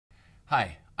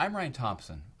Hi, I'm Ryan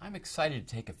Thompson. I'm excited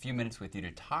to take a few minutes with you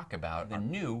to talk about the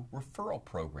new referral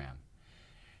program.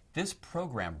 This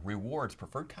program rewards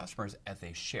preferred customers as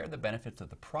they share the benefits of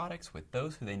the products with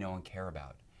those who they know and care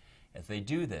about. As they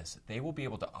do this, they will be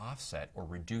able to offset or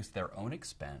reduce their own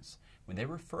expense when they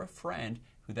refer a friend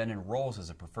who then enrolls as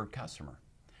a preferred customer.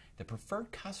 The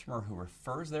preferred customer who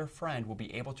refers their friend will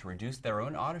be able to reduce their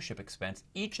own autoship expense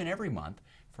each and every month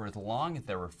for as long as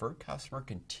their referred customer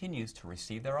continues to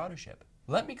receive their autoship.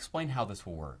 Let me explain how this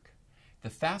will work.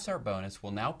 The Fast Start bonus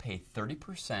will now pay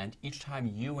 30% each time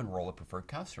you enroll a preferred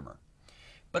customer.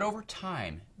 But over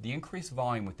time, the increased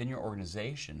volume within your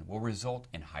organization will result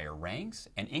in higher ranks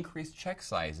and increased check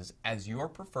sizes as your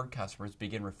preferred customers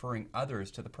begin referring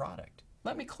others to the product.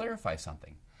 Let me clarify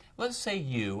something. Let's say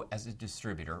you, as a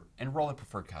distributor, enroll a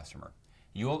preferred customer.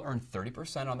 You will earn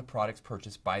 30% on the products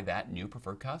purchased by that new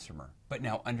preferred customer. But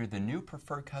now, under the new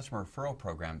preferred customer referral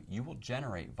program, you will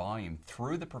generate volume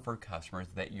through the preferred customers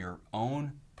that your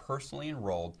own personally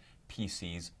enrolled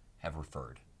PCs have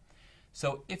referred.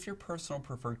 So if your personal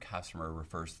preferred customer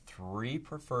refers 3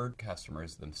 preferred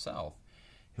customers themselves,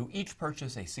 who each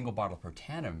purchase a single bottle per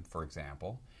tandem, for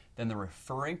example, then the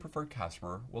referring preferred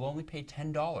customer will only pay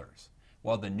 $10,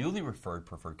 while the newly referred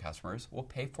preferred customers will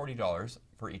pay $40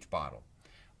 for each bottle,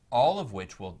 all of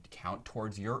which will count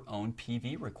towards your own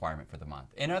PV requirement for the month.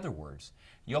 In other words,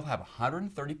 you'll have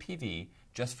 130 PV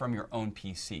just from your own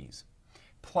PCs,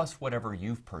 plus whatever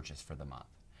you've purchased for the month.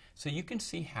 So you can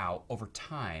see how, over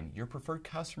time, your preferred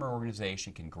customer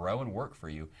organization can grow and work for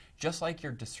you, just like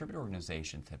your distributor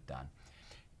organizations have done.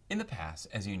 In the past,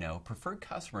 as you know, preferred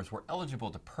customers were eligible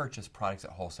to purchase products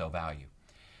at wholesale value.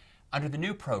 Under the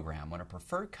new program, when a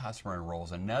preferred customer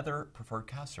enrolls another preferred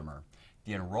customer,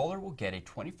 the enroller will get a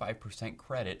 25%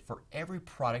 credit for every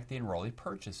product the enrollee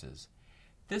purchases.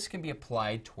 This can be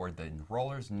applied toward the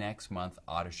enroller's next month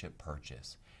autoship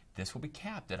purchase. This will be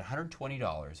capped at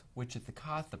 $120, which is the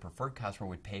cost the preferred customer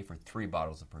would pay for 3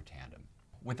 bottles of per tandem.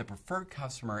 With the preferred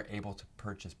customer able to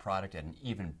purchase product at an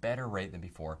even better rate than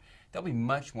before, they'll be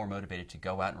much more motivated to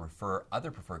go out and refer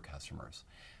other preferred customers.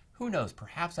 Who knows,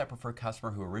 perhaps that preferred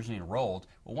customer who originally enrolled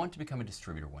will want to become a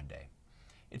distributor one day.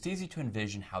 It's easy to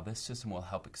envision how this system will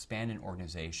help expand an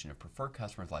organization of preferred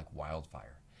customers like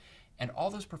wildfire. And all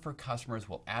those preferred customers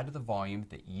will add to the volume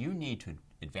that you need to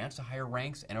advance to higher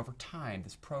ranks, and over time,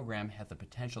 this program has the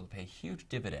potential to pay huge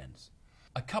dividends.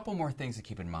 A couple more things to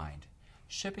keep in mind.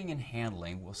 Shipping and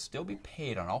handling will still be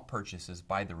paid on all purchases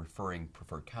by the referring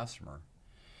preferred customer.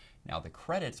 Now, the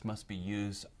credits must be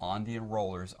used on the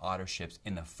enroller's autoships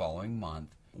in the following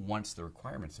month once the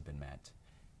requirements have been met.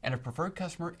 And if preferred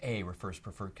customer A refers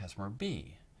preferred customer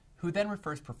B, who then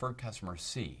refers preferred customer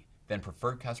C, then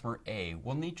preferred customer A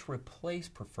will need to replace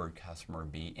preferred customer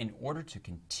B in order to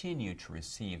continue to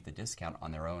receive the discount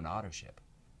on their own autoship.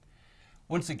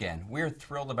 Once again, we are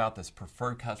thrilled about this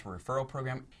preferred customer referral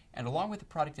program, and along with the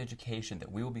product education that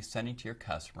we will be sending to your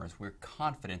customers, we're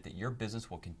confident that your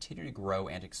business will continue to grow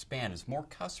and expand as more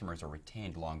customers are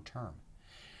retained long term.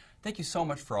 Thank you so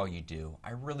much for all you do. I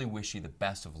really wish you the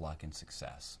best of luck and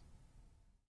success.